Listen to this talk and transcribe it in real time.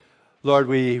Lord,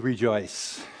 we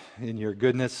rejoice in your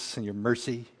goodness and your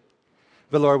mercy.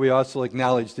 But Lord, we also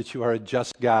acknowledge that you are a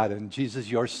just God, and Jesus,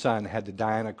 your Son, had to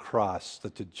die on a cross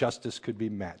that the justice could be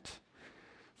met,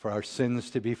 for our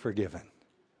sins to be forgiven.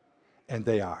 And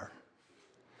they are.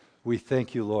 We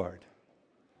thank you, Lord.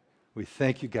 We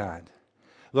thank you, God.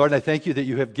 Lord, I thank you that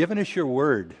you have given us your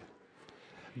word,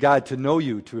 God, to know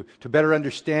you, to better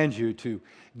understand you, to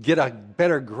get a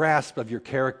better grasp of your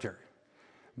character.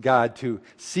 God, to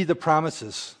see the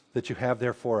promises that you have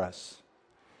there for us,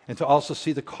 and to also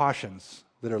see the cautions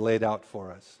that are laid out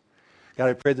for us. God,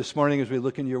 I pray this morning as we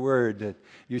look in your word that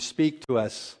you speak to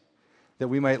us, that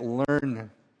we might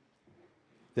learn,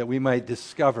 that we might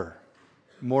discover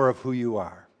more of who you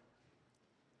are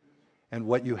and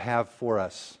what you have for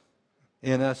us,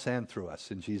 in us and through us.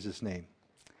 In Jesus' name,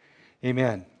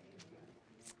 amen.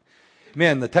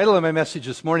 Amen. The title of my message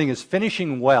this morning is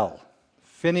Finishing Well.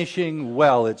 Finishing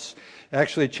well. It's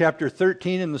actually chapter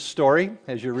 13 in the story,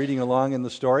 as you're reading along in the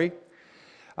story.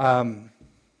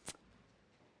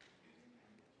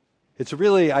 It's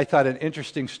really, I thought, an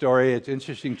interesting story. It's an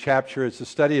interesting chapter. It's a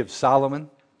study of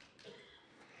Solomon.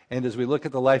 And as we look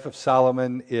at the life of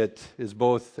Solomon, it is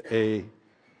both an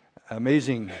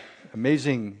amazing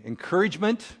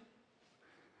encouragement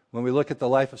when we look at the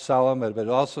life of Solomon, but it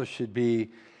also should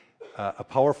be a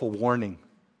powerful warning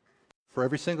for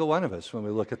every single one of us when we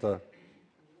look at the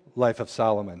life of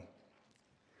Solomon.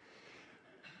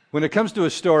 When it comes to a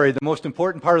story, the most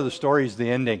important part of the story is the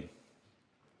ending.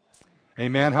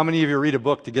 Amen? How many of you read a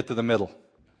book to get to the middle?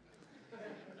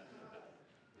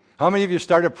 How many of you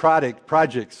start a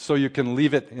project so you can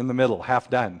leave it in the middle, half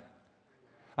done?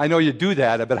 I know you do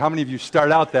that, but how many of you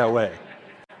start out that way?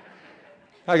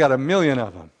 I got a million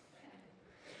of them.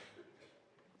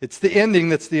 It's the ending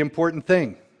that's the important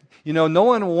thing. You know, no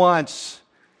one wants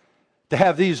to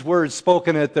have these words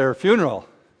spoken at their funeral.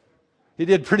 He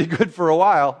did pretty good for a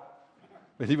while,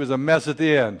 but he was a mess at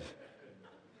the end.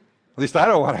 At least I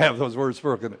don't want to have those words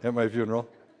spoken at my funeral.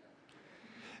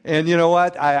 And you know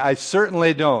what? I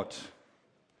certainly don't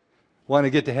want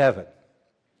to get to heaven.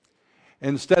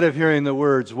 Instead of hearing the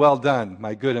words, "Well done,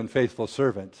 my good and faithful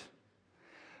servant,"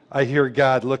 I hear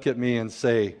God look at me and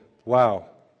say, "Wow,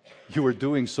 you were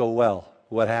doing so well.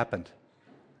 What happened?"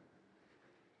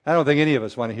 I don't think any of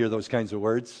us want to hear those kinds of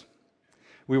words.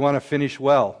 We want to finish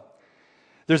well.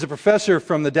 There's a professor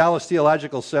from the Dallas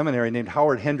Theological Seminary named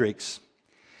Howard Hendricks,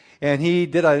 and he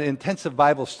did an intensive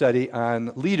Bible study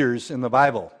on leaders in the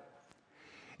Bible.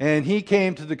 And he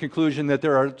came to the conclusion that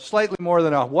there are slightly more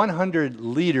than 100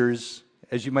 leaders,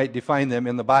 as you might define them,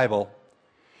 in the Bible.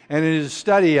 And in his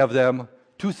study of them,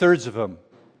 2/3 of them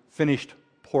finished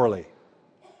poorly.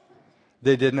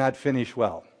 They did not finish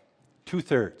well.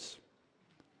 2/3.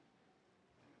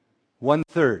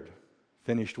 1/3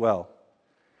 finished well.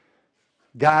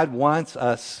 God wants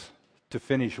us to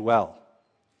finish well.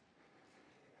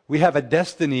 We have a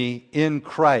destiny in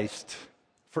Christ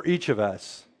for each of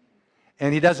us,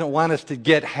 and He doesn't want us to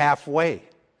get halfway.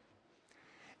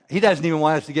 He doesn't even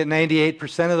want us to get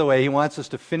 98% of the way. He wants us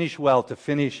to finish well, to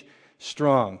finish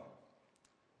strong.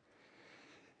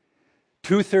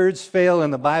 2/3 fail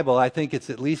in the Bible. I think it's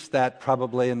at least that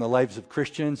probably in the lives of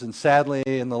Christians, and sadly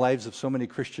in the lives of so many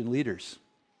Christian leaders.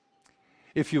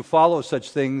 If you follow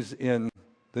such things in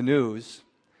the news,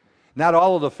 not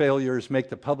all of the failures make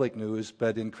the public news,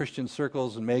 but in Christian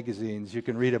circles and magazines, you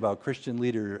can read about Christian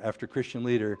leader after Christian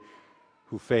leader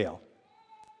who fail,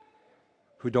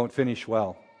 who don't finish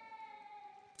well.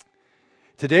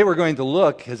 Today we're going to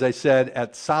look, as I said,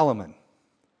 at Solomon.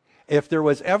 If there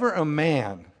was ever a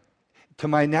man, to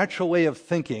my natural way of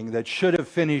thinking, that should have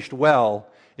finished well,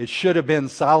 it should have been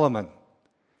Solomon.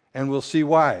 And we'll see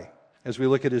why as we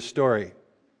look at his story.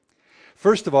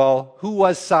 First of all, who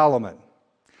was Solomon?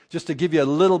 Just to give you a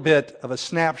little bit of a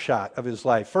snapshot of his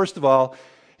life. First of all,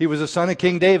 he was a son of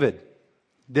King David,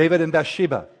 David and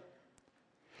Bathsheba.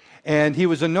 And he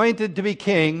was anointed to be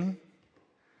king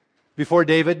before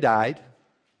David died.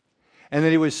 And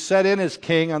then he was set in as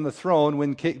king on the throne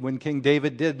when King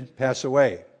David did pass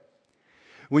away.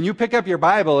 When you pick up your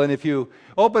Bible, and if you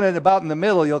open it about in the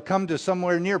middle, you'll come to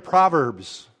somewhere near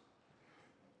Proverbs.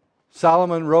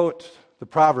 Solomon wrote the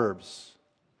Proverbs.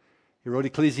 He wrote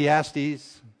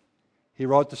Ecclesiastes. He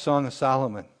wrote the Song of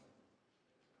Solomon.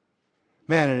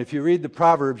 Man, and if you read the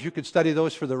Proverbs, you could study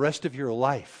those for the rest of your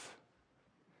life.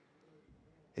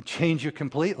 It changed you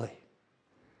completely.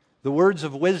 The words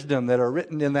of wisdom that are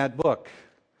written in that book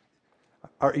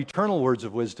are eternal words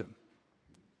of wisdom.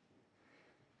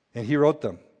 And he wrote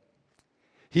them.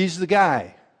 He's the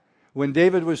guy. When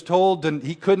David was told that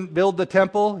he couldn't build the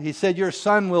temple, he said, "Your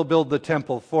son will build the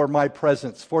temple for my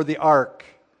presence, for the ark."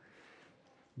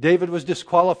 David was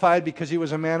disqualified because he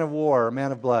was a man of war, a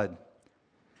man of blood.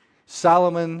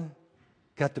 Solomon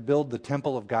got to build the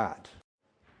temple of God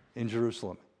in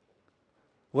Jerusalem.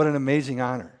 What an amazing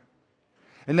honor.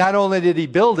 And not only did he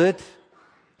build it,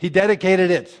 he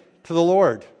dedicated it to the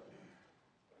Lord.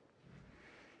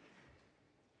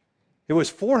 It was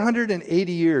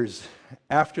 480 years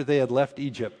after they had left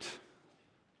Egypt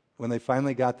when they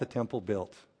finally got the temple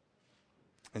built.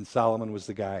 And Solomon was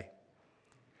the guy.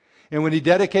 And when he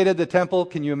dedicated the temple,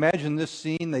 can you imagine this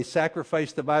scene? They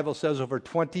sacrificed, the Bible says, over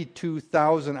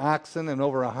 22,000 oxen and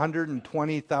over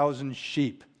 120,000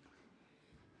 sheep.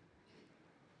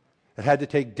 It had to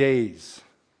take days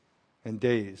and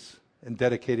days in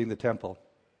dedicating the temple.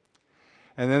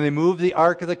 And then they moved the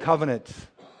Ark of the Covenant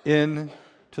into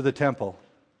the temple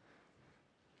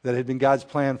that had been God's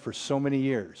plan for so many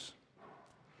years.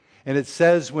 And it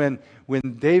says when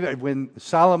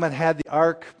Solomon had the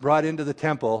ark brought into the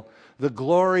temple, the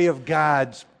glory of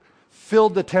God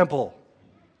filled the temple,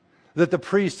 that the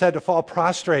priests had to fall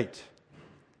prostrate.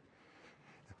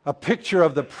 A picture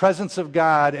of the presence of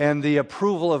God and the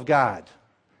approval of God,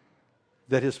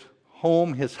 that his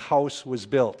home, his house was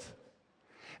built.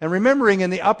 And remembering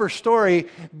in the upper story,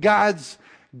 God's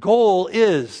goal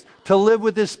is to live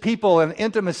with his people in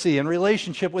intimacy and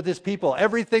relationship with his people.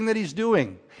 Everything that he's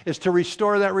doing is to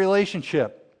restore that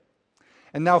relationship.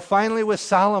 And now finally with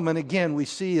Solomon, again, we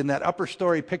see in that upper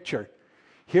story picture,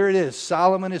 here it is,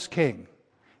 Solomon is king.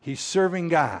 He's serving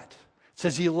God. It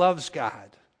says he loves God.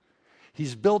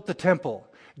 He's built the temple.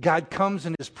 God comes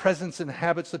and his presence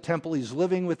inhabits the temple. He's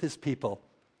living with his people.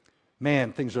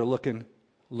 Man, things are looking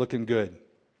good.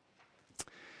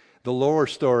 The lower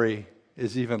story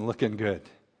is even looking good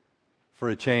for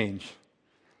a change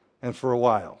and for a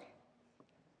while.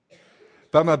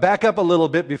 But I'm going to back up a little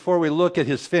bit before we look at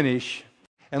his finish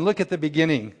and look at the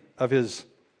beginning of his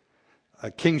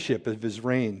kingship, of his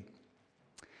reign.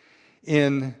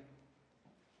 In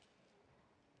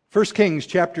 1 Kings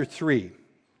chapter 3,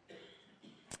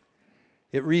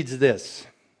 it reads this: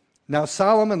 Now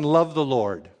Solomon loved the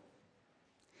Lord,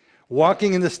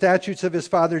 walking in the statutes of his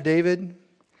father David,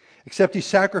 except he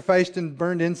sacrificed and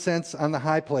burned incense on the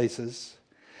high places.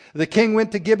 The king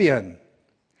went to Gibeon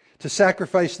to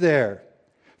sacrifice there,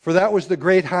 for that was the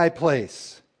great high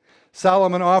place.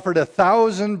 Solomon offered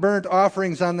 1,000 burnt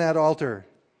offerings on that altar.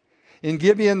 In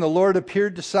Gibeon, the Lord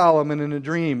appeared to Solomon in a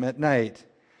dream at night,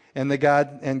 and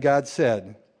God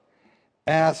said,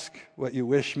 "Ask what you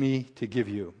wish me to give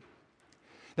you."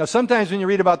 Now, sometimes when you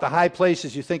read about the high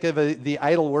places, you think of the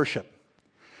idol worship.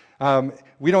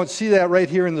 We don't see that right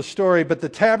here in the story, but the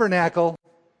tabernacle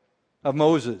of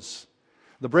Moses,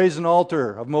 the brazen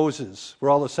altar of Moses, where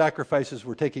all the sacrifices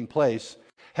were taking place,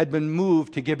 had been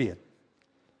moved to Gibeon.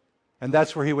 And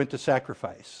that's where he went to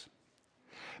sacrifice.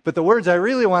 But the words I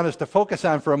really want us to focus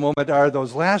on for a moment are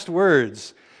those last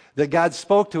words that God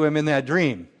spoke to him in that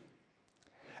dream.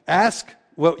 Ask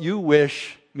what you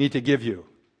wish me to give you.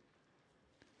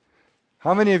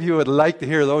 How many of you would like to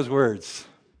hear those words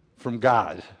from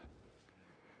God?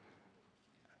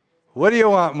 What do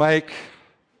you want, Mike?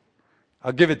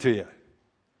 I'll give it to you.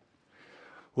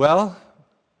 Well,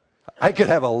 I could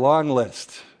have a long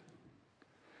list.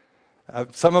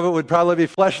 Some of it would probably be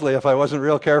fleshly if I wasn't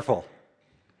real careful.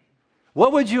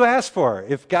 What would you ask for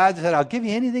if God said, I'll give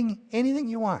you anything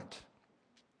you want?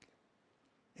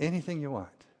 Anything you want.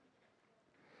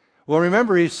 Well,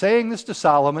 remember, he's saying this to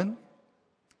Solomon.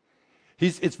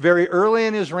 It's very early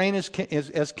in his reign as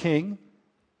king.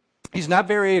 He's not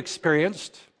very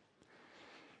experienced.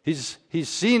 He's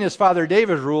seen his father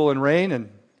David rule and reign, and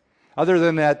other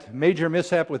than that major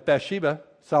mishap with Bathsheba,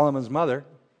 Solomon's mother,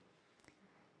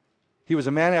 he was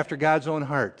a man after God's own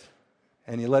heart,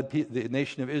 and he led the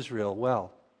nation of Israel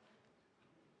well.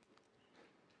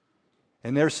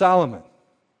 And there's Solomon.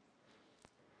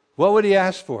 What would he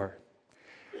ask for?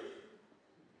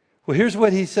 Well, here's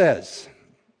what he says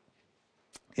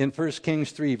in 1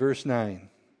 Kings 3, verse 9.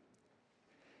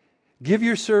 Give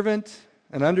your servant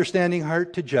an understanding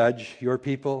heart to judge your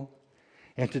people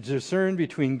and to discern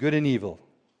between good and evil.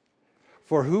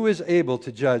 For who is able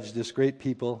to judge this great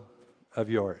people of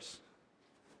yours?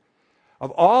 Of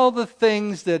all the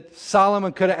things that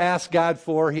Solomon could have asked God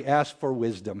for, he asked for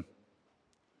wisdom.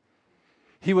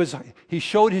 He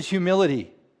showed his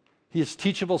humility, his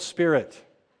teachable spirit,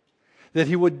 that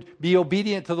he would be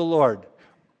obedient to the Lord.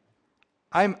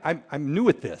 I'm new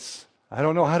at this. I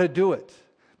don't know how to do it.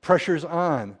 Pressure's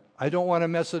on. I don't want to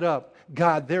mess it up.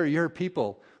 God, they're your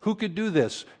people. Who could do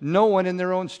this? No one in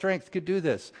their own strength could do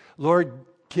this. Lord,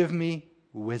 give me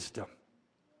wisdom.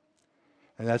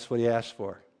 And that's what he asked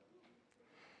for.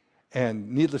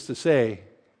 And needless to say,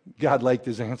 God liked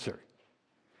his answer.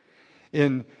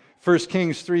 In 1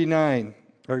 Kings 3:9,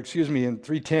 in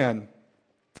 3:10,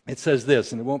 it says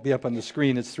this, and it won't be up on the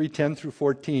screen. It's 3:10 through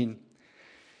 14.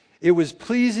 It was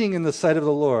pleasing in the sight of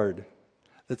the Lord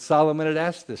that Solomon had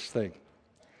asked this thing.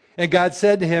 And God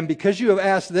said to him, because you have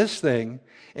asked this thing,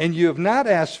 and you have not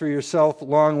asked for yourself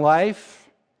long life,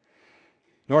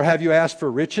 nor have you asked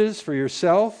for riches for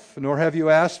yourself, nor have you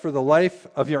asked for the life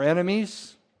of your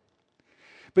enemies,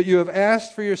 but you have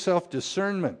asked for yourself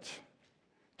discernment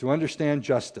to understand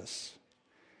justice.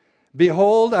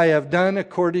 Behold, I have done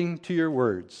according to your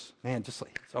words. Man, just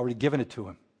like it's already given it to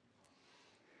him.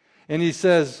 And he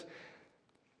says,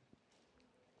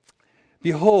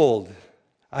 behold,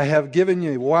 I have given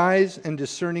you a wise and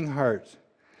discerning heart,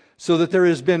 so that there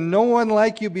has been no one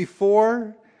like you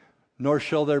before, nor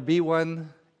shall there be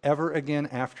one ever again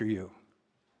after you.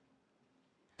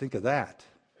 Think of that.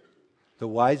 The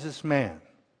wisest man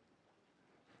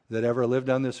that ever lived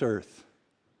on this earth,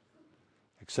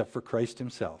 except for Christ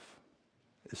himself,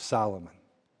 is Solomon.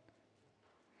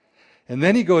 And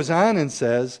then he goes on and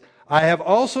says, I have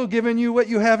also given you what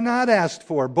you have not asked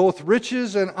for, both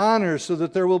riches and honor, so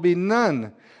that there will be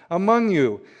none among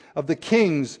you of the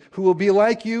kings who will be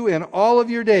like you in all of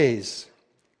your days.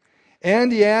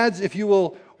 And he adds, if you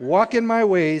will walk in my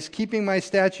ways, keeping my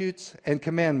statutes and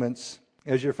commandments,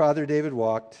 as your father David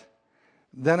walked,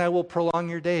 then I will prolong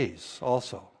your days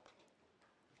also.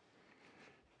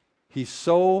 He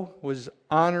so was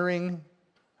honoring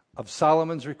of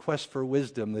Solomon's request for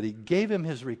wisdom that he gave him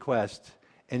his request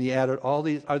and he added all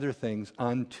these other things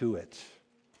onto it.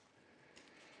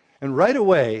 And right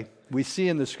away, we see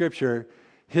in the scripture,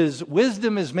 his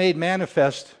wisdom is made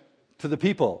manifest to the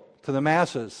people, to the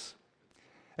masses.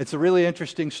 It's a really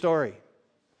interesting story.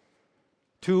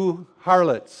 Two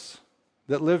harlots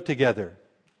that live together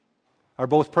are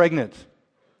both pregnant.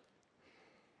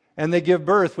 And they give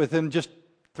birth within just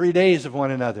 3 days of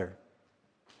one another.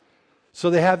 So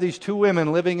they have these two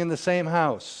women living in the same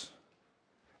house.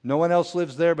 No one else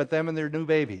lives there but them and their new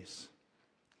babies.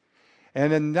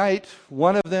 And at night,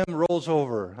 one of them rolls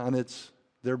over on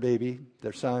their baby,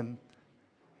 their son,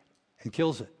 and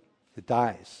kills it. It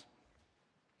dies.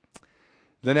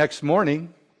 The next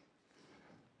morning,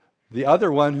 the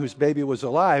other one whose baby was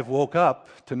alive woke up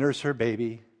to nurse her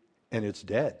baby, and it's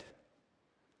dead.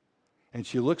 And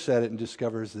she looks at it and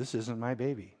discovers, this isn't my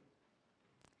baby.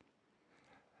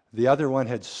 The other one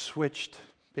had switched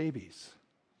babies.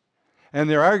 And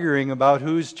they're arguing about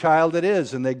whose child it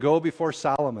is, and they go before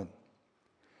Solomon.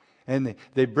 And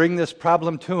they bring this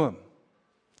problem to him.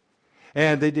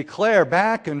 And they declare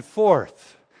back and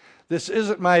forth, this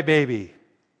isn't my baby.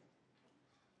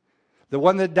 The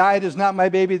one that died is not my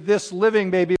baby. This living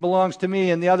baby belongs to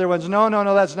me. And the other one's, no,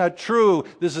 that's not true.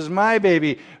 This is my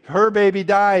baby. Her baby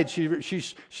died. She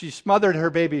smothered her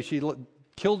baby. She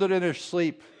killed it in her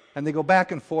sleep. And they go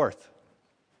back and forth.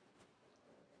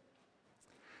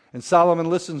 And Solomon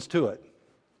listens to it.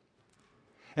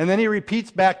 And then he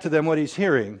repeats back to them what he's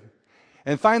hearing.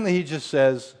 And finally he just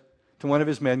says to one of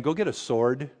his men, go get a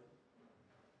sword.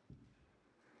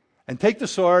 And take the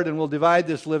sword and we'll divide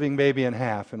this living baby in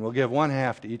half. And we'll give one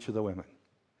half to each of the women.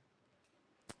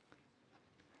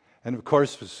 And of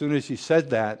course, as soon as he said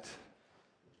that,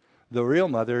 the real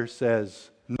mother says,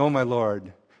 no, my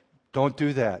lord, don't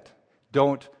do that.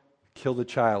 Don't kill the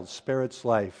child. Spare its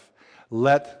life.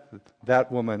 Let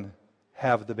that woman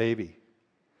have the baby.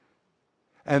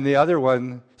 And the other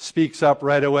one speaks up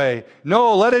right away.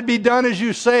 No, let it be done as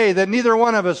you say, that neither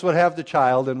one of us would have the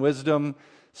child. And wisdom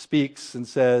speaks and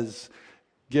says,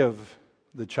 give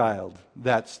the child.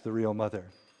 That's the real mother.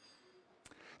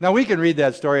 Now we can read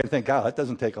that story and think, that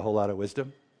doesn't take a whole lot of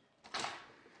wisdom.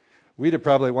 We'd have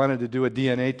probably wanted to do a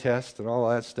DNA test and all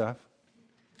that stuff.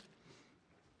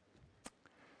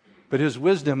 But his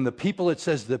wisdom, the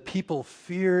people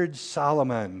feared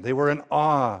Solomon. They were in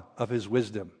awe of his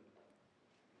wisdom.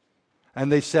 And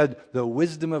they said, the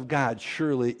wisdom of God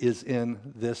surely is in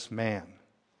this man.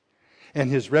 And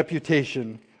his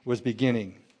reputation was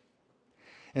beginning.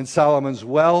 And Solomon's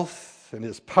wealth and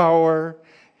his power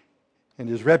and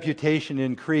his reputation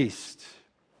increased.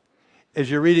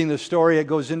 As you're reading the story, it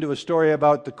goes into a story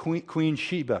about the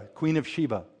Queen of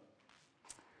Sheba,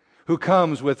 who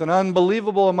comes with an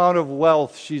unbelievable amount of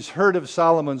wealth. She's heard of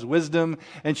Solomon's wisdom,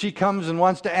 and she comes and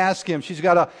wants to ask him.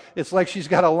 It's like she's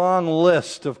got a long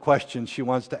list of questions she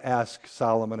wants to ask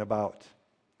Solomon about.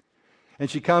 And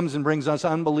she comes and brings us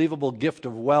unbelievable gift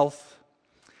of wealth,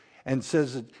 and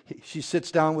says that she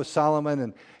sits down with Solomon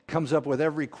and comes up with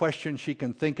every question she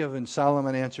can think of, and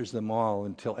Solomon answers them all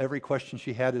until every question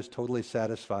she had is totally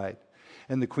satisfied.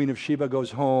 And the Queen of Sheba goes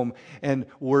home, and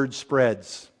word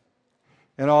spreads.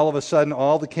 And all of a sudden,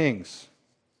 all the kings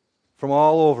from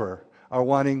all over are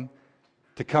wanting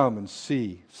to come and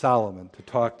see Solomon, to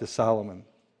talk to Solomon.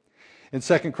 In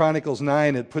 2 Chronicles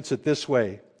 9, it puts it this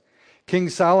way: King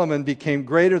Solomon became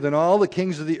greater than all the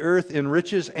kings of the earth in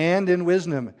riches and in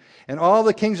wisdom. And all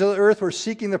the kings of the earth were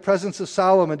seeking the presence of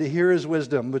Solomon to hear his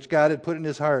wisdom, which God had put in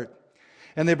his heart.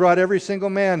 And they brought every single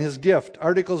man his gift,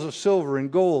 articles of silver and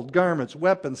gold, garments,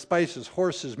 weapons, spices,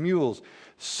 horses, mules,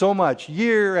 so much,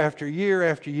 year after year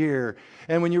after year.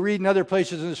 And when you read in other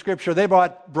places in the Scripture, they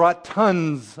brought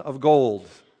tons of gold.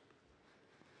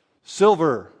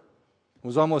 Silver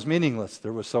was almost meaningless.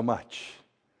 There was so much.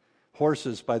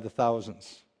 Horses by the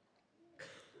thousands.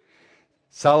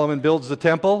 Solomon builds the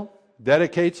temple,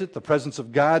 dedicates it. The presence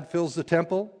of God fills the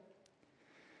temple.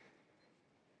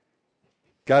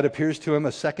 God appears to him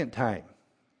a second time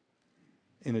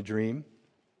in a dream,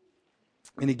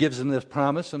 and he gives him this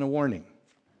promise and a warning.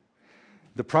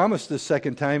 The promise this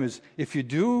second time is, if you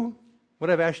do what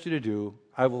I've asked you to do,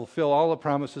 I will fulfill all the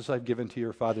promises I've given to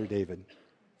your father David.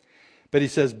 But he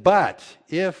says, but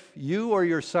if you or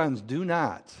your sons do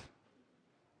not,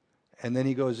 and then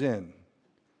he goes in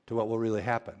to what will really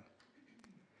happen.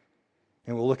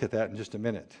 And we'll look at that in just a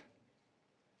minute.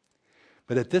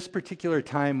 But at this particular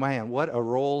time, man, what a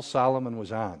role Solomon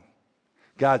was on.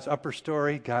 God's upper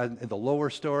story, God in the lower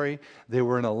story, they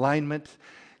were in alignment.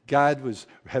 God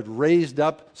had raised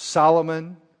up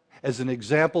Solomon as an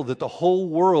example that the whole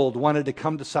world wanted to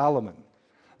come to Solomon.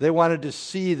 They wanted to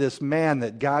see this man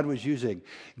that God was using.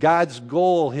 God's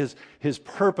goal, his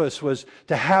purpose was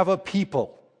to have a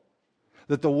people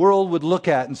that the world would look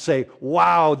at and say,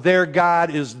 wow, their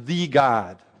God is the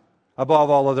God above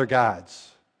all other gods.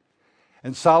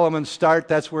 And Solomon's start,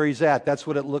 that's where he's at. That's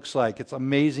what it looks like. It's an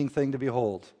amazing thing to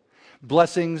behold.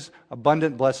 Blessings,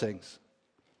 abundant blessings.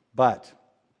 But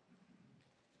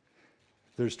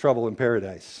there's trouble in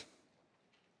paradise.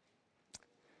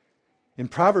 In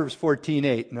Proverbs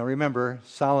 14:8, now remember,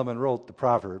 Solomon wrote the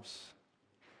Proverbs.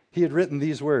 He had written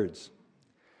these words: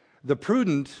 the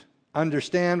prudent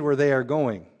understand where they are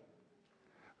going,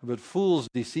 but fools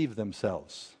deceive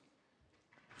themselves.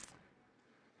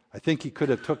 I think he could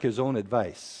have took his own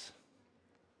advice.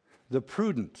 The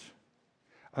prudent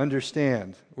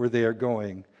understand where they are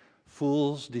going.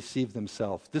 Fools deceive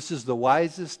themselves. This is the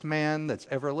wisest man that's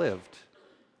ever lived.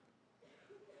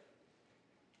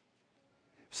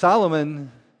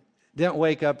 Solomon didn't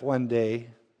wake up one day,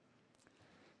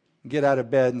 get out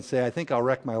of bed and say, I think I'll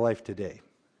wreck my life today.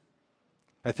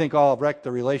 I think I'll wreck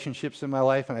the relationships in my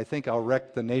life, and I think I'll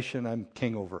wreck the nation I'm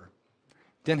king over.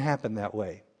 Didn't happen that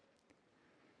way.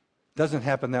 Doesn't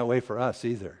happen that way for us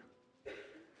either.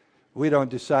 We don't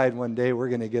decide one day we're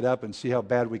going to get up and see how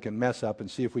bad we can mess up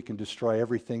and see if we can destroy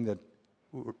everything that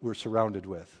we're surrounded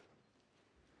with.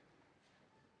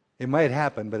 It might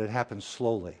happen, but it happens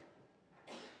slowly.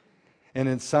 And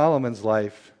in Solomon's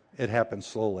life, it happened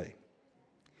slowly.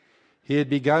 He had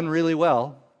begun really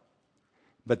well,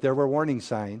 but there were warning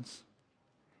signs,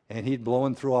 and he'd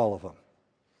blown through all of them.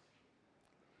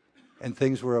 And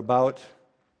things were about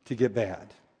to get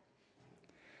bad.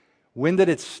 When did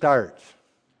it start?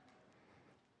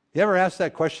 You ever ask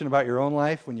that question about your own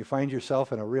life when you find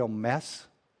yourself in a real mess?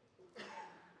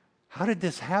 How did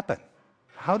this happen?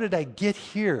 How did I get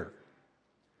here?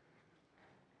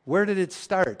 Where did it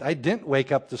start? I didn't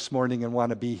wake up this morning and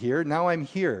want to be here. Now I'm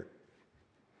here.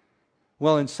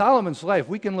 Well, in Solomon's life,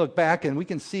 we can look back and we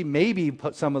can see maybe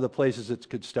some of the places it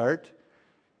could start.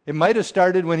 It might have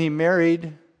started when he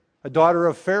married a daughter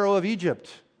of Pharaoh of Egypt.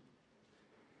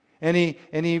 And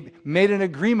he made an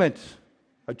agreement,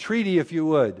 a treaty, if you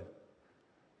would,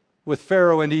 with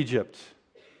Pharaoh and Egypt.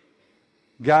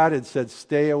 God had said,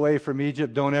 stay away from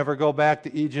Egypt. Don't ever go back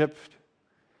to Egypt.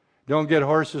 Don't get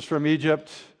horses from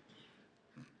Egypt.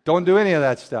 Don't do any of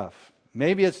that stuff.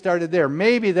 Maybe it started there.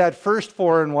 Maybe that first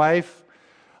foreign wife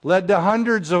led to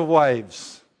hundreds of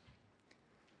wives.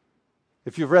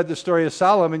 If you've read the story of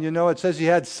Solomon, you know it says he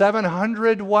had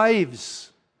 700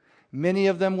 wives. Many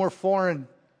of them were foreign.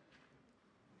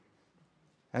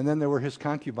 And then there were his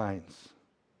concubines.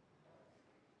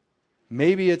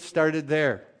 Maybe it started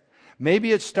there.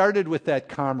 Maybe it started with that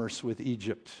commerce with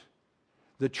Egypt.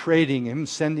 The trading, him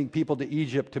sending people to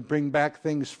Egypt to bring back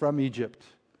things from Egypt.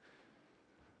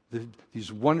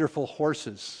 These wonderful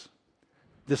horses.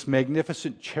 This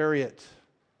magnificent chariot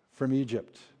from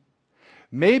Egypt.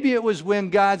 Maybe it was when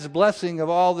God's blessing of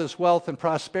all this wealth and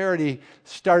prosperity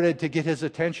started to get his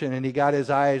attention and he got his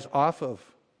eyes off of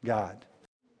God.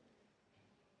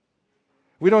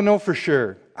 We don't know for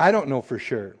sure. I don't know for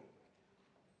sure.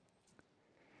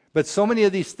 But so many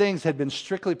of these things had been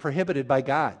strictly prohibited by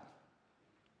God.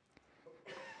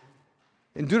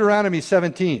 In Deuteronomy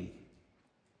 17,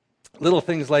 little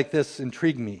things like this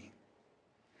intrigue me.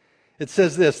 It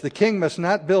says this: the king must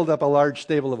not build up a large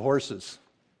stable of horses.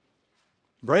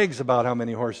 Brags about how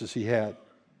many horses he had.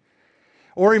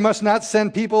 Or he must not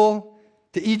send people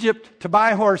to Egypt to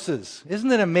buy horses.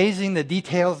 Isn't it amazing the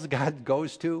details God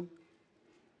goes to?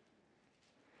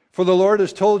 For the Lord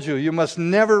has told you, you must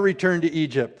never return to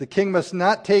Egypt. The king must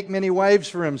not take many wives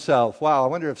for himself. Wow, I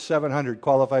wonder if 700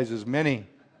 qualifies as many.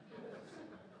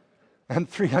 And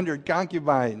 300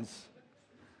 concubines.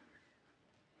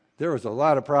 There was a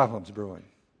lot of problems brewing.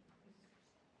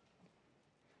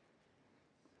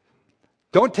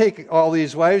 Don't take all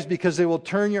these wives because they will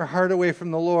turn your heart away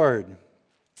from the Lord.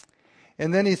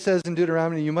 And then he says in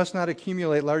Deuteronomy, you must not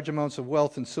accumulate large amounts of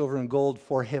wealth in silver and gold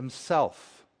for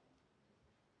himself.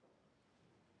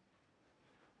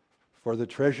 For the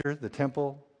treasure, the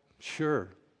temple, sure,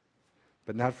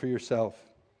 but not for yourself.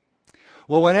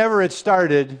 Well, whenever it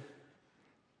started,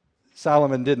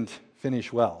 Solomon didn't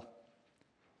finish well.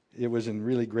 It was in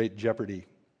really great jeopardy.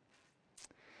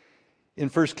 In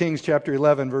 1 Kings chapter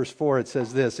 11, verse 4, it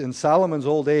says this: in Solomon's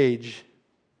old age,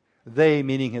 they,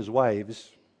 meaning his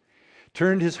wives,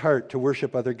 turned his heart to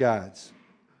worship other gods,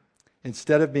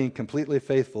 instead of being completely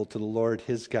faithful to the Lord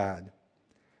his God,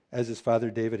 as his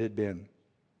father David had been.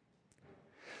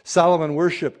 Solomon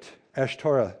worshipped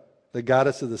Ashtoreth, the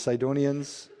goddess of the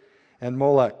Sidonians, and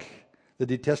Moloch, the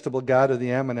detestable god of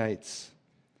the Ammonites.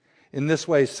 In this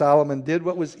way, Solomon did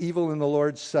what was evil in the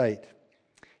Lord's sight.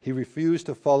 He refused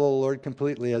to follow the Lord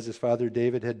completely as his father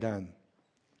David had done.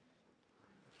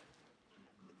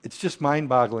 It's just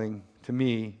mind-boggling to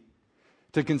me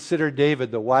to consider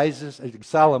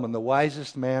Solomon, the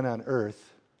wisest man on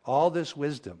earth, all this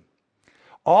wisdom,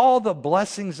 all the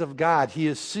blessings of God. He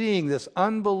is seeing this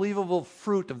unbelievable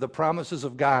fruit of the promises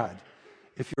of God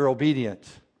if you're obedient.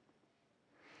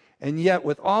 And yet,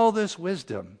 with all this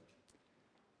wisdom,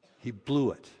 he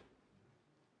blew it.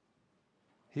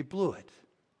 He blew it.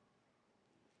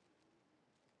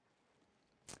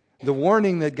 The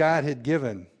warning that God had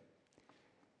given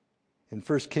in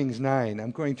 1 Kings 9,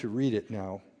 I'm going to read it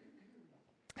now,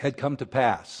 had come to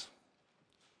pass.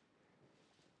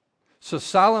 So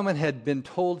Solomon had been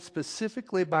told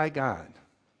specifically by God,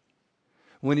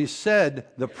 when he said,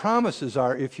 the promises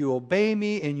are, if you obey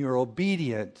me and you're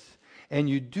obedient and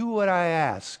you do what I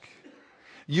ask,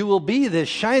 you will be this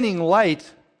shining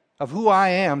light of who I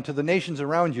am to the nations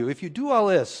around you. If you do all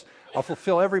this, I'll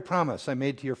fulfill every promise I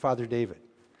made to your father David.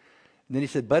 And then he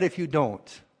said, but if you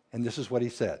don't, and this is what he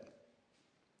said,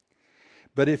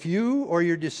 but if you or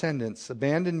your descendants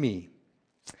abandon me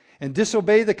and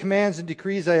disobey the commands and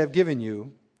decrees I have given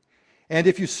you, and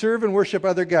if you serve and worship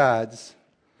other gods,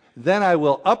 then I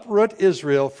will uproot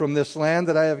Israel from this land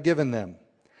that I have given them.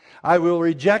 I will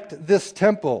reject this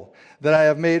temple that I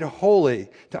have made holy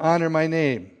to honor my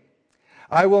name.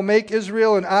 I will make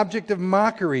Israel an object of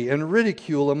mockery and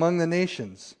ridicule among the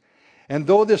nations. And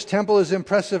though this temple is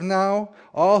impressive now,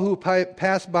 all who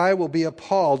pass by will be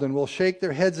appalled and will shake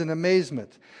their heads in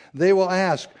amazement. They will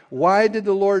ask, why did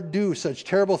the Lord do such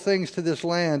terrible things to this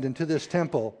land and to this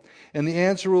temple? And the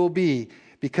answer will be,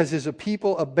 because his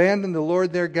people abandoned the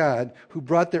Lord their God, who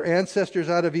brought their ancestors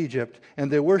out of Egypt, and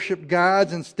they worshipped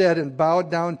gods instead and bowed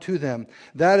down to them.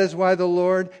 That is why the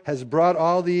Lord has brought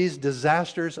all these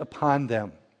disasters upon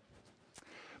them.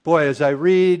 Boy, as I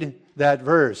read that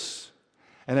verse,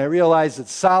 and I realize that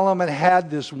Solomon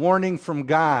had this warning from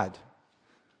God.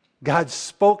 God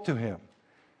spoke to him.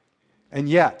 And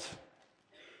yet,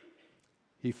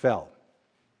 he fell.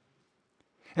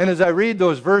 And as I read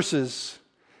those verses,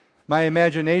 my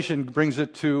imagination brings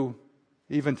it to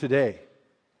even today.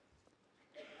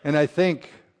 And I think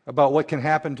about what can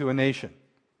happen to a nation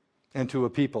and to a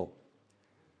people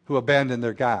who abandon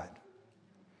their God.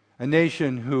 A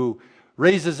nation who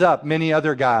raises up many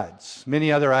other gods,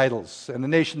 many other idols, and a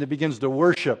nation that begins to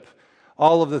worship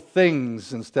all of the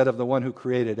things instead of the one who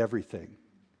created everything,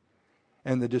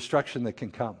 and the destruction that can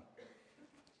come.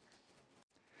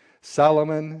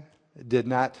 Solomon did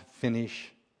not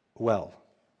finish well.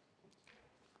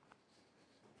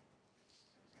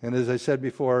 And as I said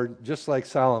before, just like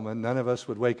Solomon, none of us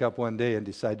would wake up one day and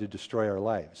decide to destroy our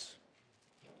lives.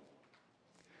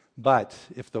 But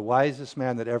if the wisest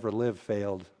man that ever lived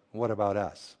failed, what about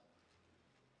us?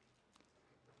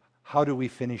 How do we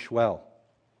finish well?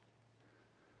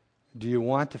 Do you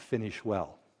want to finish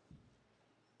well?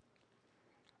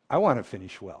 I want to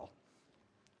finish well.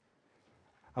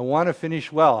 I want to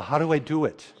finish well. How do I do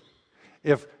it?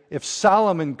 If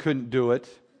Solomon couldn't do it,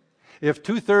 if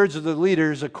 2/3 of the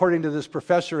leaders, according to this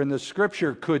professor in the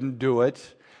scripture, couldn't do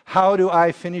it, how do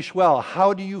I finish well?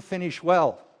 How do you finish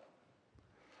well?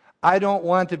 I don't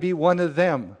want to be one of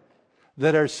them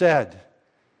that are said,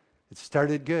 it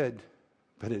started good,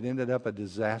 but it ended up a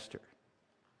disaster.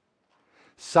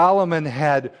 Solomon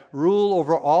had rule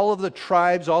over all of the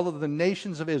tribes, all of the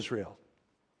nations of Israel.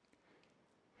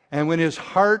 And when his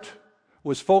heart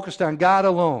was focused on God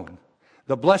alone,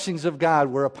 the blessings of God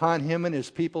were upon him and his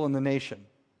people and the nation.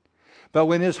 But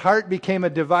when his heart became a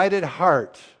divided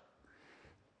heart,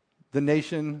 the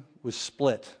nation was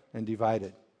split and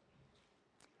divided.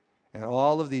 And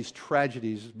all of these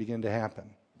tragedies began to happen.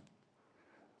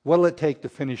 What will it take to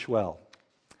finish well?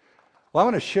 Well, I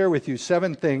want to share with you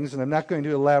 7 things, and I'm not going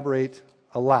to elaborate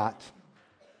a lot.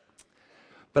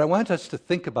 But I want us to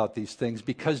think about these things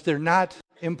because they're not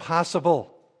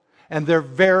impossible, and they're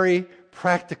very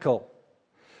practical.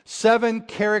 7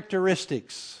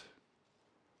 characteristics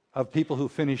of people who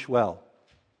finish well.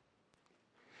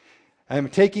 I'm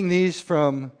taking these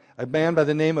from a man by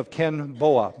the name of Ken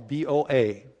Boa,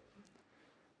 B-O-A,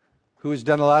 who has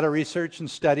done a lot of research and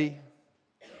study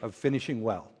of finishing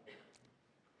well.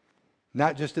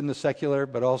 Not just in the secular,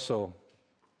 but also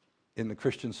in the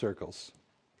Christian circles.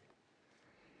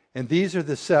 And these are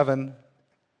the 7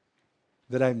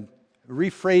 that I'm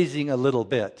rephrasing a little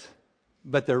bit,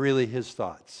 but they're really his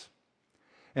thoughts.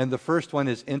 And the first one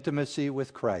is intimacy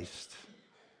with Christ.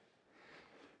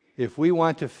 If we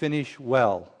want to finish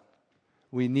well,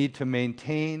 we need to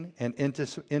maintain an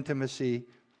intimacy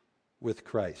with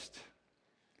Christ.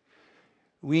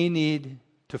 We need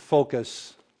to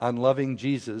focus on loving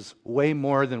Jesus way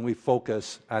more than we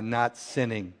focus on not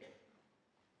sinning.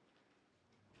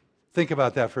 Think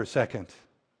about that for a second.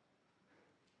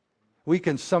 We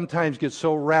can sometimes get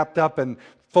so wrapped up and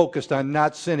focused on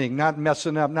not sinning, not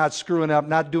messing up, not screwing up,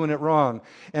 not doing it wrong.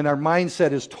 And our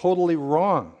mindset is totally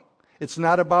wrong. It's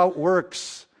not about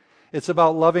works. It's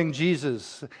about loving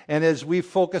Jesus. And as we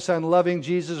focus on loving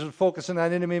Jesus and focusing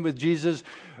on intimacy with Jesus,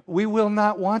 we will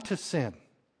not want to sin.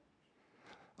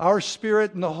 Our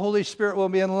spirit and the Holy Spirit will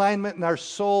be in alignment, and our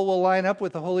soul will line up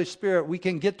with the Holy Spirit. We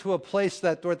can get to a place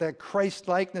that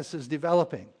Christ-likeness is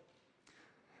developing.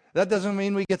 That doesn't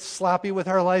mean we get sloppy with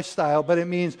our lifestyle, but it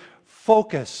means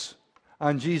focus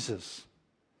on Jesus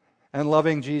and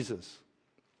loving Jesus.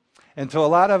 And to a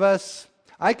lot of us,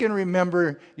 I can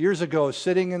remember years ago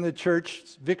sitting in the church,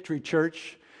 Victory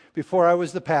Church, before I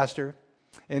was the pastor,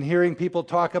 and hearing people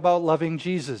talk about loving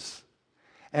Jesus.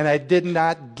 And I did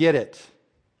not get it.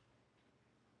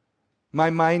 My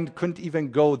mind couldn't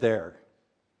even go there.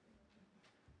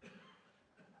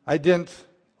 I didn't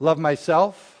love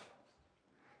myself,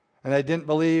 and I didn't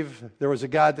believe there was a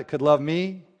God that could love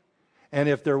me. And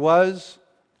if there was,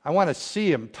 I want to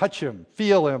see Him, touch Him,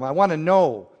 feel Him. I want to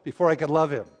know before I could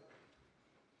love Him.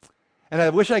 And I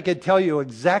wish I could tell you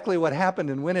exactly what happened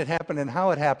and when it happened and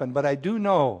how it happened, but I do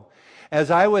know as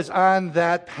I was on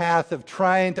that path of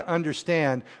trying to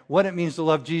understand what it means to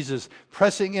love Jesus,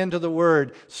 pressing into the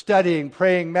Word, studying,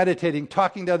 praying, meditating,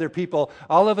 talking to other people,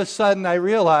 all of a sudden I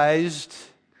realized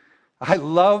I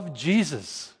love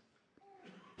Jesus.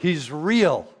 He's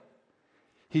real.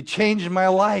 He changed my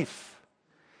life.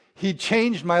 He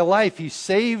changed my life. He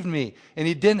saved me, and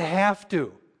He didn't have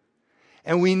to.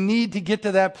 And we need to get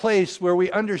to that place where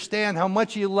we understand how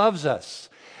much He loves us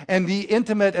and be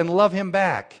intimate and love Him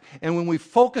back. And when we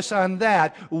focus on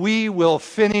that, we will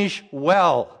finish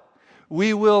well.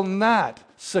 We will not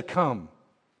succumb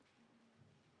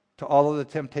to all of the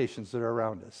temptations that are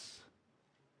around us.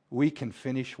 We can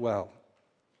finish well.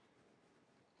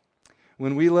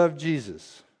 When we love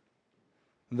Jesus,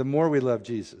 the more we love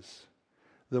Jesus,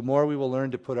 the more we will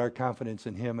learn to put our confidence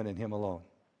in Him and in Him alone.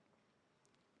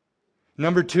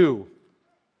 Number 2,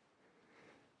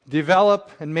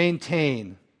 develop and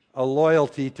maintain a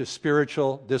loyalty to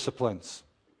spiritual disciplines.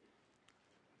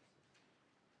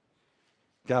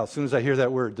 God, as soon as I hear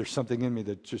that word, there's something in me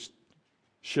that just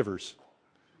shivers.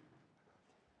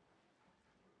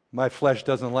 My flesh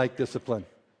doesn't like discipline.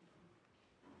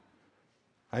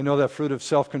 I know that fruit of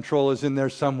self-control is in there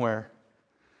somewhere,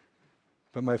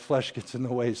 but my flesh gets in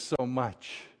the way so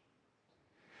much.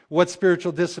 What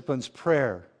spiritual disciplines?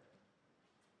 Prayer,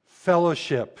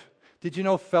 fellowship. Did you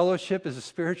know fellowship is a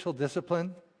spiritual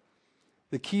discipline?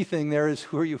 The key thing there is,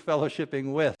 who are you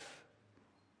fellowshipping with?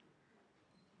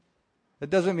 It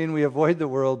doesn't mean we avoid the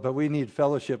world, but we need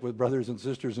fellowship with brothers and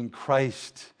sisters in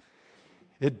Christ.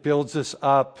 It builds us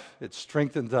up. It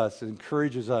strengthens us. It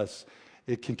encourages us.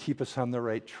 It can keep us on the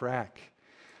right track.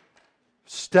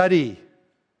 Study.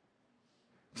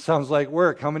 Sounds like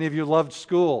work. How many of you loved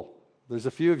school? There's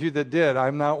a few of you that did.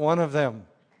 I'm not one of them.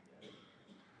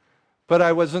 But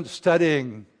I wasn't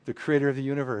studying the Creator of the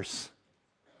universe,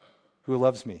 who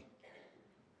loves me.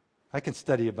 I can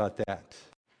study about that.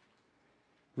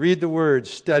 Read the Word,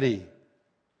 study.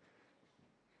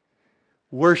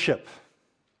 Worship.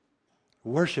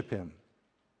 Worship Him.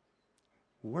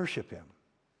 Worship Him.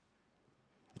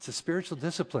 It's a spiritual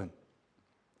discipline.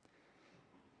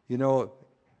 You know,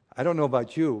 I don't know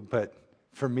about you, but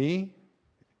for me,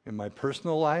 in my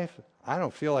personal life, I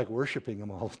don't feel like worshiping Him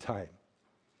all the time.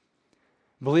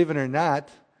 Believe it or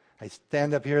not, I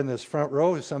stand up here in this front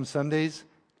row some Sundays,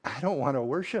 I don't want to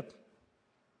worship.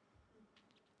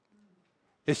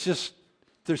 It's just,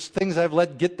 there's things I've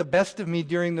let get the best of me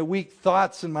during the week,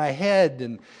 thoughts in my head,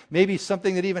 and maybe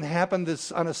something that even happened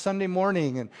on a Sunday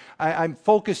morning, and I'm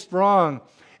focused wrong,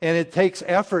 and it takes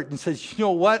effort, and says, you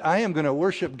know what, I am going to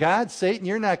worship God. Satan,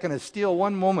 you're not going to steal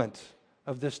one moment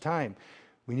of this time.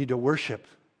 We need to worship.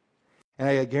 And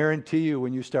I guarantee you,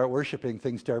 when you start worshiping,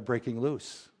 things start breaking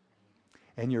loose,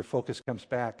 and your focus comes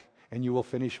back, and you will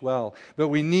finish well. But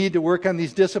we need to work on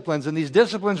these disciplines, and these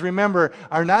disciplines, remember,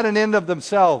 are not an end of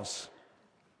themselves.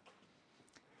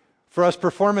 For us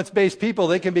performance-based people,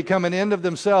 they can become an end of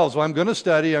themselves. Well, I'm going to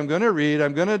study, I'm going to read,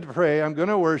 I'm going to pray, I'm going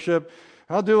to worship,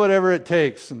 I'll do whatever it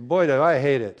takes. And boy, do I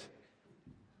hate it.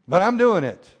 But I'm doing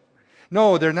it.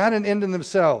 No, they're not an end in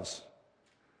themselves.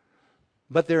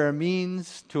 But they're a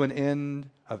means to an end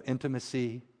of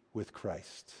intimacy with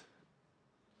Christ.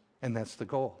 And that's the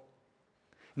goal.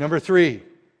 Number 3,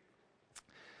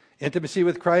 intimacy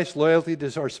with Christ, loyalty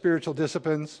to our spiritual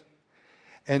disciplines,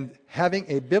 and having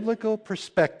a biblical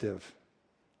perspective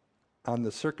on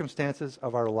the circumstances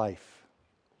of our life.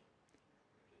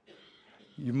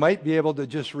 You might be able to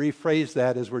just rephrase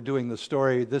that as we're doing the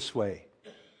story this way.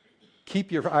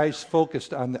 Keep your eyes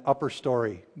focused on the upper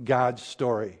story, God's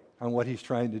story, on what He's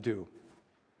trying to do.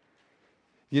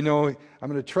 You know, I'm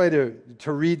going to try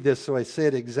to read this so I say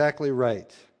it exactly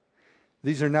right.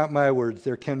 These are not my words,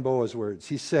 they're Ken Boa's words.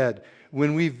 He said,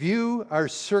 when we view our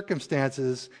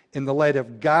circumstances in the light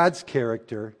of God's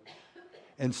character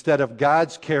instead of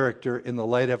God's character in the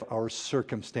light of our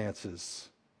circumstances,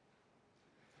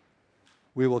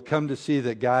 we will come to see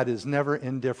that God is never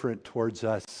indifferent towards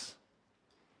us.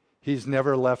 He's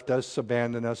never left us,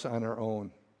 abandoned us on our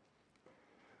own.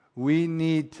 We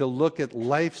need to look at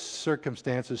life's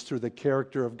circumstances through the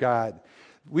character of God.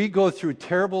 We go through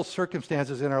terrible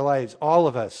circumstances in our lives, all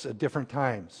of us at different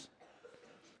times.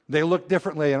 They look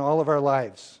differently in all of our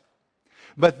lives.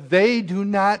 But they do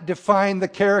not define the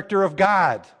character of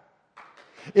God.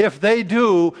 If they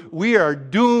do, we are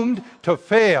doomed to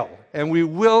fail, and we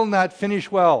will not finish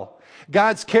well.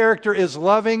 God's character is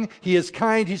loving, He is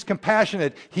kind, He's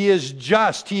compassionate, He is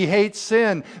just, He hates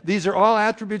sin. These are all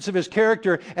attributes of His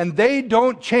character, and they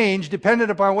don't change dependent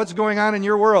upon what's going on in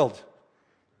your world.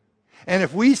 And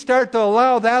if we start to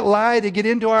allow that lie to get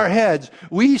into our heads,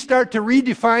 we start to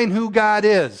redefine who God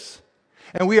is.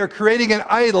 And we are creating an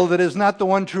idol that is not the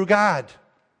one true God.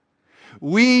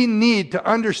 We need to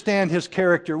understand His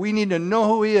character. We need to know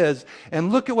who He is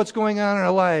and look at what's going on in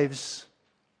our lives.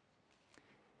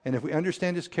 And if we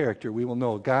understand His character, we will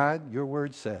know, God, your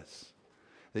word says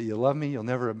that you love me, you'll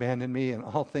never abandon me, and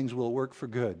all things will work for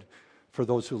good for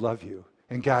those who love you.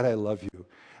 And God, I love you.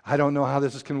 I don't know how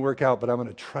this is going to work out, but I'm going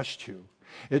to trust you.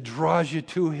 It draws you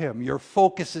to Him. Your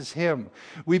focus is Him.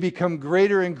 We become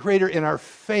greater and greater in our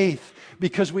faith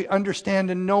because we understand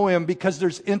and know Him, because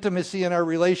there's intimacy in our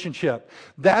relationship.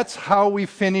 That's how we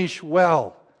finish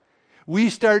well. We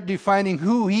start defining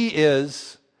who He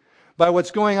is by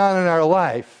what's going on in our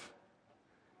life.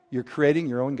 You're creating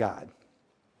your own God.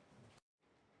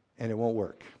 And it won't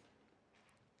work.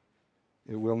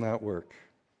 It will not work.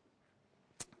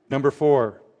 Number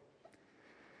 4.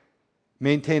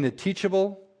 Maintain a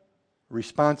teachable,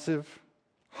 responsive,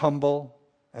 humble,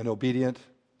 and obedient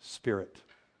spirit.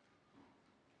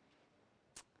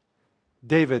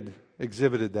 David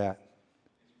exhibited that.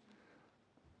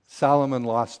 Solomon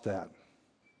lost that.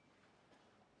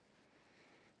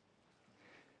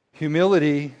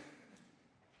 Humility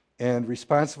and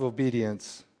responsive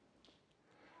obedience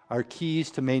are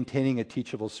keys to maintaining a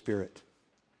teachable spirit.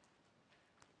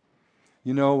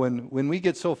 You know, when we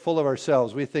get so full of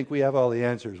ourselves, we think we have all the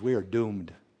answers. We are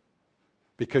doomed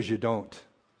because you don't.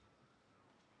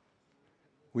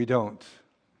 We don't.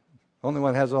 Only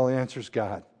one has all the answers,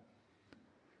 God.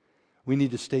 We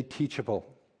need to stay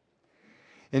teachable.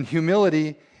 And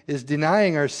humility is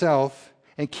denying ourselves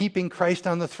and keeping Christ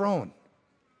on the throne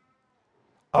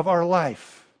of our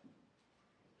life.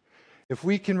 If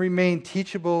we can remain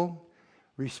teachable,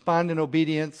 respond in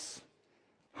obedience,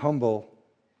 humble,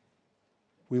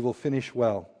 we will finish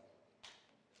well.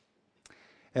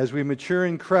 As we mature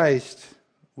in Christ,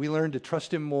 we learn to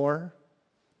trust Him more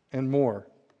and more.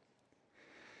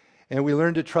 And we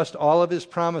learn to trust all of His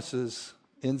promises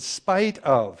in spite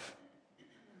of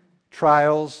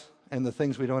trials and the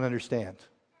things we don't understand.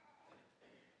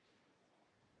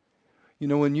 You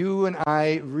know, when you and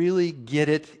I really get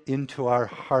it into our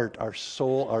heart, our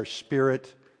soul, our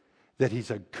spirit, that He's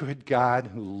a good God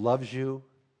who loves you,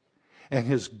 and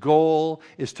His goal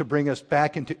is to bring us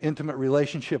back into intimate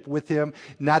relationship with Him,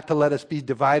 not to let us be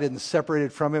divided and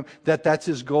separated from Him, that's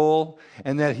His goal,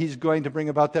 and that He's going to bring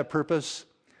about that purpose,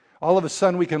 all of a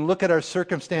sudden we can look at our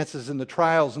circumstances and the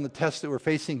trials and the tests that we're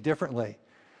facing differently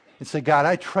and say, God,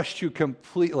 I trust You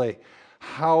completely.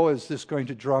 How is this going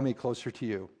to draw me closer to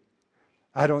You?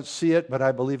 I don't see it, but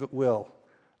I believe it will.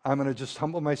 I'm going to just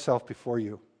humble myself before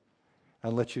You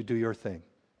and let You do Your thing.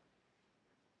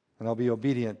 And I'll be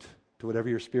obedient to whatever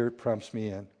Your Spirit prompts me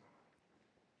in.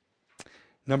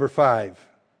 Number 5.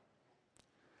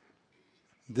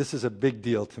 This is a big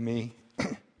deal to me.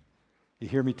 You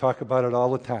hear me talk about it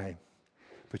all the time.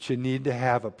 But you need to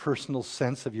have a personal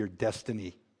sense of your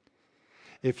destiny.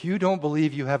 If you don't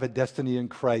believe you have a destiny in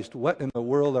Christ, what in the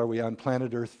world are we on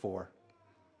planet Earth for?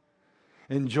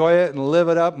 Enjoy it and live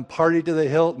it up and party to the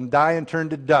hilt and die and turn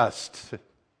to dust.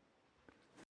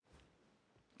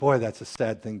 Boy, that's a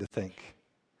sad thing to think.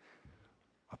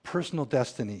 A personal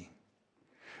destiny.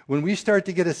 When we start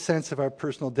to get a sense of our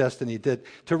personal destiny,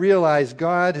 to realize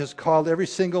God has called every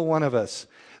single one of us,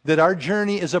 that our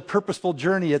journey is a purposeful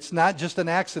journey. It's not just an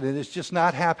accident. It's just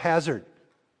not haphazard.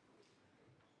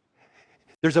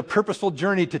 There's a purposeful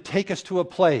journey to take us to a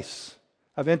place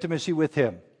of intimacy with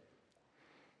Him,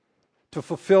 to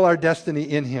fulfill our destiny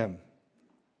in Him.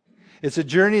 It's a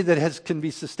journey that can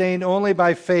be sustained only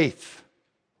by faith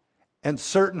and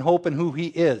certain hope in who He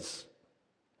is.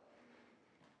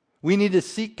 We need to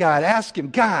seek God, ask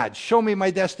Him, God, show me my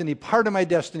destiny, part of my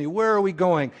destiny. Where are we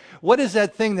going? What is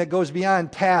that thing that goes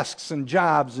beyond tasks and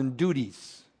jobs and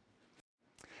duties?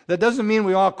 That doesn't mean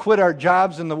we all quit our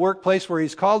jobs in the workplace where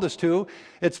He's called us to.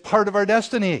 It's part of our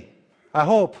destiny, I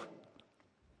hope.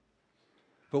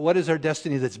 But what is our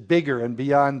destiny that's bigger and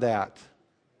beyond that?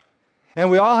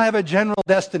 And we all have a general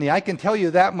destiny. I can tell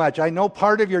you that much. I know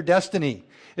part of your destiny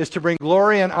is to bring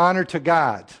glory and honor to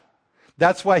God.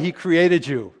 That's why He created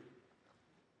you.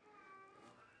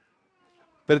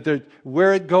 But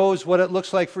where it goes, what it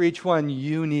looks like for each one,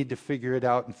 you need to figure it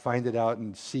out and find it out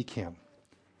and seek Him.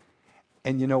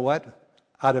 And you know what?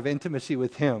 Out of intimacy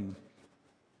with Him,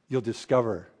 you'll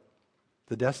discover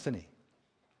the destiny.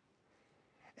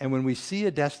 And when we see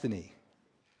a destiny,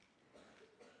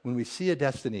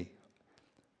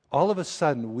 all of a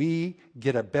sudden we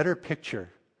get a better picture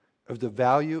of the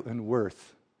value and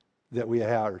worth that we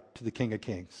are to the King of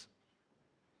Kings.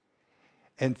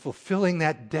 And fulfilling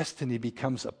that destiny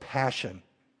becomes a passion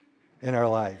in our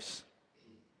lives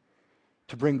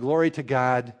to bring glory to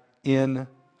God in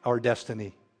our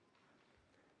destiny.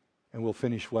 And we'll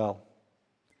finish well.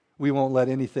 We won't let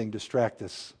anything distract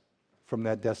us from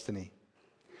that destiny.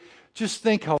 Just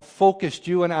think how focused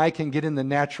you and I can get in the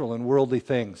natural and worldly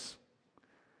things.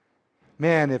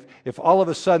 Man, if all of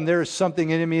a sudden there is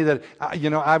something in me that,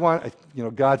 I want,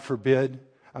 God forbid,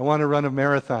 I want to run a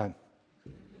marathon.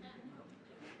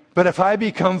 But if I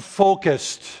become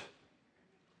focused,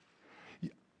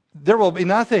 there will be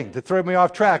nothing to throw me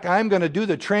off track. I'm going to do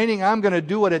the training. I'm going to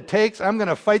do what it takes. I'm going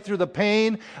to fight through the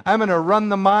pain. I'm going to run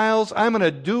the miles. I'm going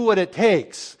to do what it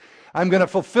takes. I'm going to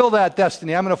fulfill that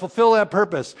destiny. I'm going to fulfill that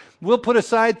purpose. We'll put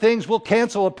aside things. We'll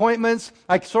cancel appointments.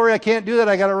 Sorry, I can't do that.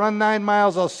 I got to run 9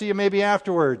 miles. I'll see you maybe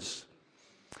afterwards.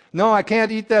 No, I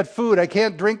can't eat that food. I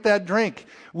can't drink that drink.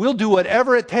 We'll do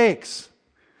whatever it takes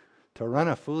to run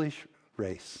a foolish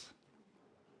race.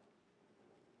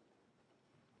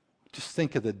 Just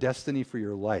think of the destiny for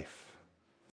your life,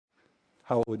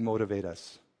 how it would motivate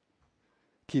us,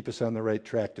 keep us on the right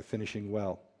track to finishing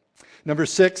well. Number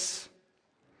 6,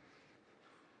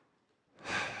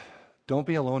 don't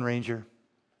be a lone ranger.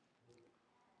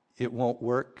 It won't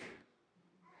work.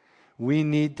 We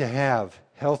need to have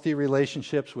healthy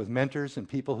relationships with mentors and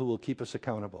people who will keep us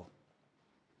accountable.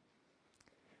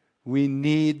 We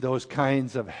need those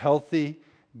kinds of healthy,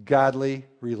 godly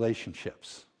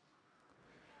relationships.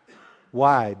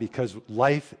 Why? Because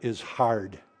life is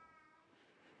hard.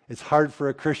 It's hard for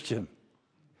a Christian.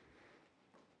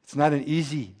 It's not an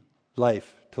easy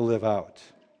life to live out.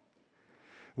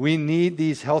 We need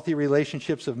these healthy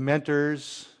relationships of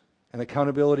mentors and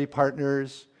accountability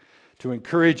partners to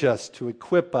encourage us, to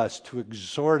equip us, to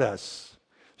exhort us,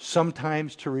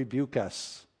 sometimes to rebuke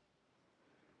us,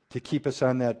 to keep us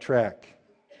on that track.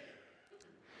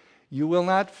 You will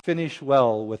not finish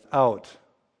well without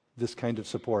this kind of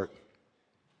support.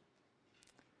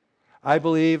 I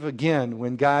believe, again,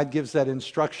 when God gives that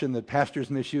instruction that pastors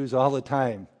misuse all the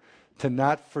time, to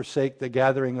not forsake the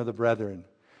gathering of the brethren.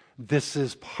 This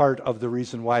is part of the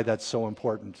reason why that's so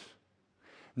important.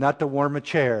 Not to warm a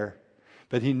chair,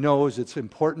 but he knows it's an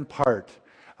important part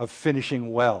of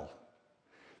finishing well.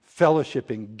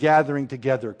 Fellowshipping, gathering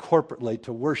together corporately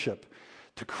to worship,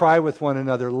 to cry with one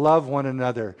another, love one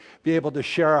another, be able to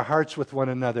share our hearts with one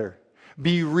another,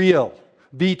 be real,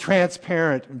 be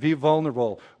transparent, and be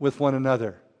vulnerable with one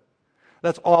another.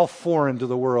 That's all foreign to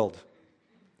the world.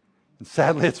 And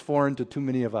sadly, it's foreign to too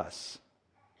many of us.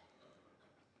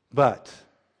 But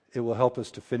it will help us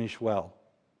to finish well.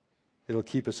 It'll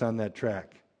keep us on that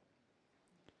track.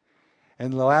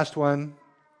 And the last one,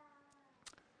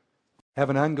 have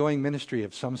an ongoing ministry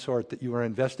of some sort that you are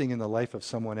investing in the life of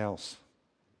someone else.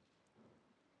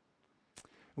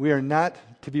 We are not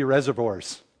to be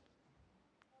reservoirs.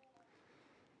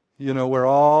 Where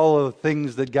all of the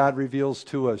things that God reveals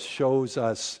to us, shows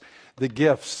us the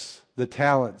gifts, the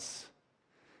talents.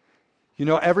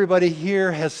 Everybody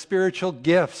here has spiritual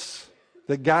gifts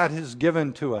that God has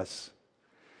given to us.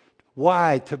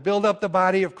 Why? To build up the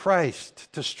body of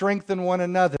Christ, to strengthen one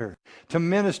another, to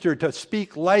minister, to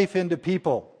speak life into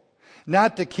people,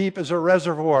 not to keep as a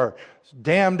reservoir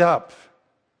dammed up.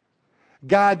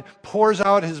 God pours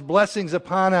out his blessings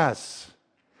upon us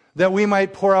that we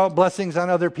might pour out blessings on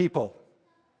other people.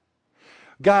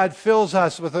 God fills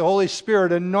us with the Holy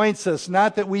Spirit, anoints us,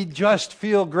 not that we just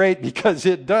feel great, because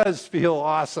it does feel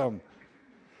awesome,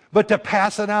 but to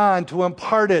pass it on, to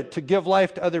impart it, to give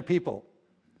life to other people.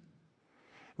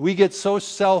 We get so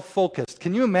self-focused.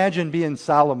 Can you imagine being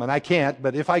Solomon? I can't,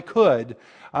 but if I could,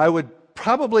 I would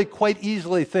probably quite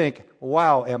easily think,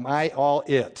 wow, am I all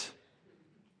it?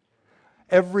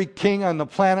 Every king on the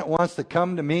planet wants to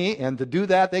come to me, and to do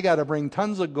that, they got to bring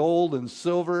tons of gold and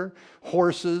silver,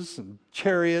 horses and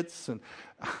chariots,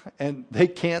 and they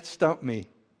can't stump me.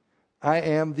 I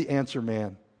am the answer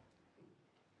man.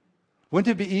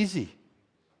 Wouldn't it be easy?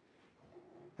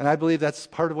 And I believe that's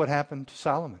part of what happened to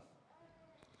Solomon.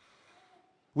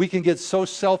 We can get so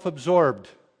self-absorbed,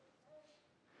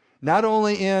 not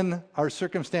only in our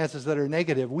circumstances that are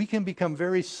negative, we can become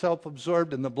very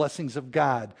self-absorbed in the blessings of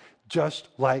God, just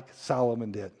like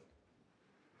Solomon did.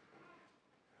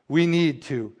 We need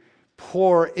to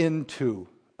pour into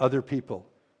other people.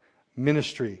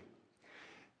 Ministry.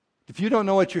 If you don't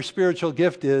know what your spiritual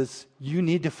gift is, you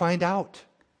need to find out.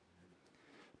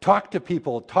 Talk to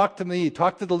people, talk to me,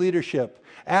 talk to the leadership.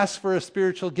 Ask for a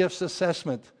spiritual gifts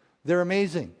assessment. They're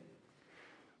amazing.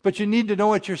 But you need to know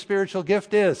what your spiritual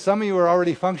gift is. Some of you are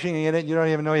already functioning in it and you don't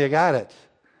even know you got it.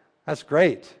 That's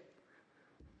great.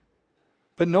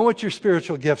 But know what your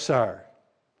spiritual gifts are.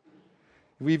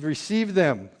 We've received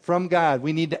them from God.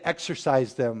 We need to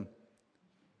exercise them.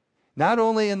 Not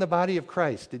only in the body of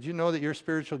Christ. Did you know that your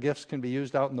spiritual gifts can be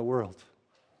used out in the world?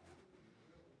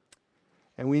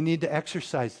 And we need to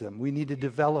exercise them. We need to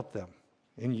develop them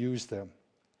and use them.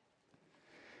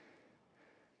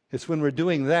 It's when we're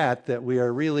doing that that we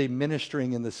are really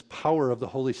ministering in this power of the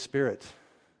Holy Spirit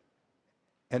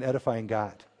and edifying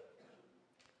God,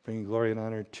 bringing glory and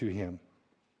honor to Him.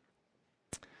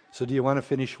 So do you want to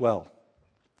finish well?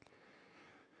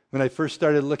 When I first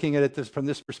started looking at it from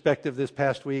this perspective this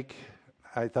past week,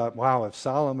 I thought, wow, if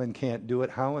Solomon can't do it,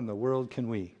 how in the world can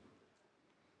we?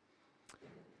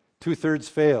 2/3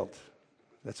 failed.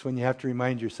 That's when you have to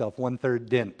remind yourself 1/3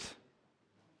 didn't.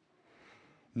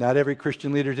 Not every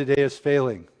Christian leader today is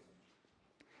failing.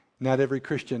 Not every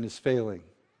Christian is failing.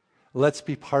 Let's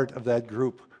be part of that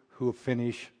group who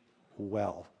finish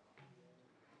well.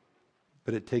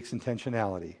 But it takes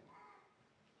intentionality.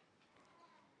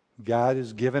 God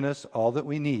has given us all that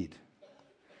we need.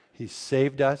 He's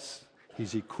saved us.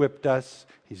 He's equipped us.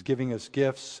 He's giving us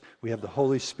gifts. We have the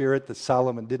Holy Spirit that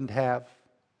Solomon didn't have.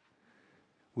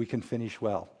 We can finish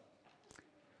well.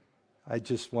 I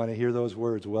just want to hear those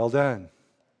words. Well done,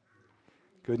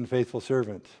 good and faithful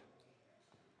servant.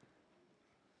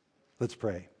 Let's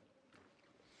pray.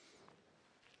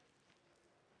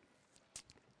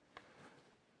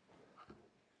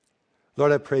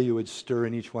 Lord, I pray you would stir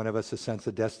in each one of us a sense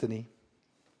of destiny.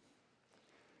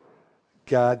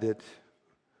 God, that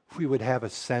we would have a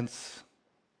sense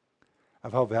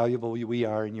of how valuable we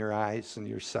are in your eyes and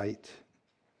your sight,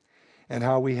 and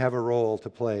how we have a role to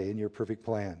play in your perfect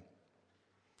plan.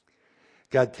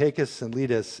 God, take us and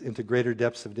lead us into greater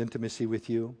depths of intimacy with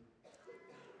you.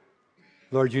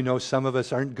 Lord, you know some of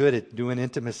us aren't good at doing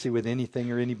intimacy with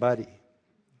anything or anybody.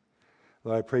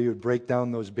 Lord, I pray you would break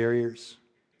down those barriers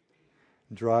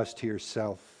and draw us to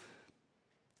yourself.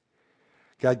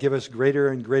 God, give us greater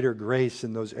and greater grace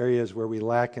in those areas where we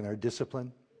lack in our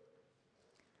discipline.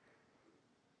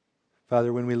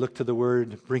 Father, when we look to the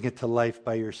Word, bring it to life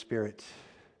by your Spirit.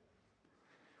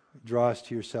 Draw us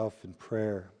to yourself in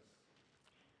prayer,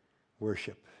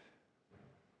 worship.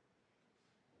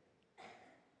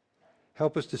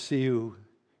 Help us to see who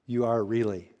you are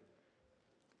really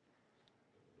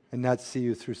and not see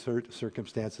you through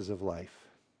circumstances of life.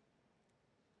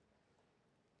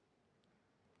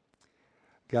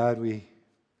 God, we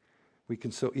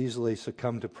can so easily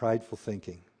succumb to prideful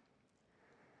thinking.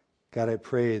 God, I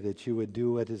pray that you would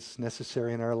do what is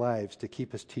necessary in our lives to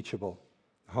keep us teachable,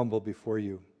 humble before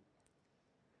you,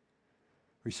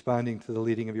 responding to the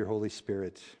leading of your Holy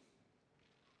Spirit.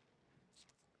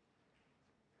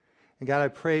 And God, I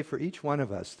pray for each one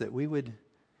of us that we would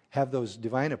have those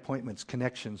divine appointments,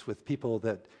 connections with people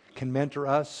that can mentor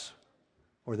us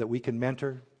or that we can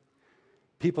mentor,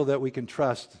 people that we can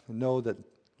trust and know that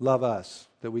love us,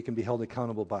 that we can be held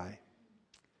accountable by.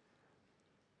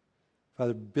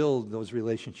 Father, build those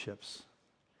relationships.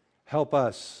 Help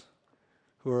us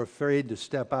who are afraid to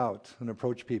step out and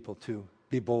approach people to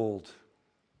be bold,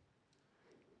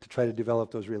 to try to develop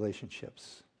those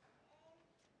relationships.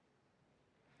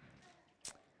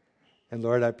 And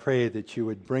Lord, I pray that you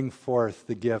would bring forth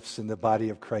the gifts in the body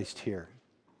of Christ here.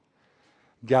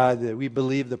 God, that we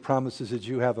believe the promises that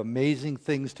you have amazing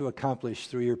things to accomplish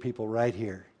through your people right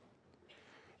here.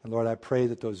 And Lord, I pray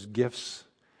that those gifts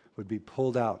would be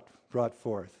pulled out, brought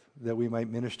forth, that we might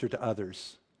minister to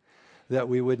others, that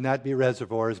we would not be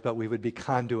reservoirs, but we would be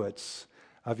conduits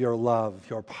of your love,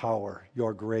 your power,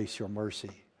 your grace, your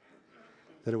mercy,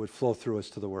 that it would flow through us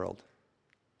to the world.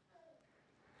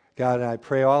 God, I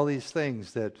pray all these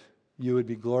things, that you would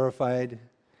be glorified,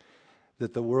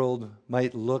 that the world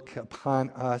might look upon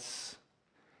us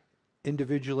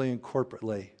individually and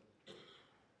corporately,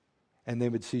 and they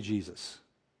would see Jesus.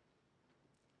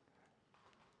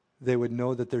 They would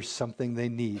know that there's something they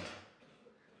need,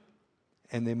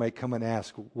 and they might come and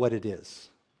ask what it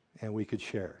is, and we could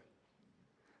share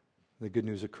the good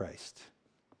news of Christ.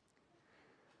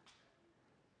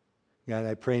 God,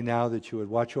 I pray now that you would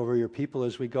watch over your people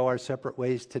as we go our separate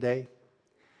ways today.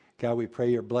 God, we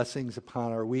pray your blessings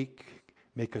upon our week.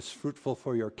 Make us fruitful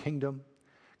for your kingdom.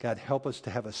 God, help us to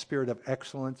have a spirit of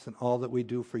excellence in all that we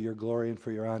do for your glory and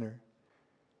for your honor.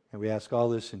 And we ask all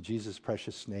this in Jesus'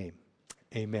 precious name.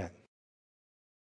 Amen.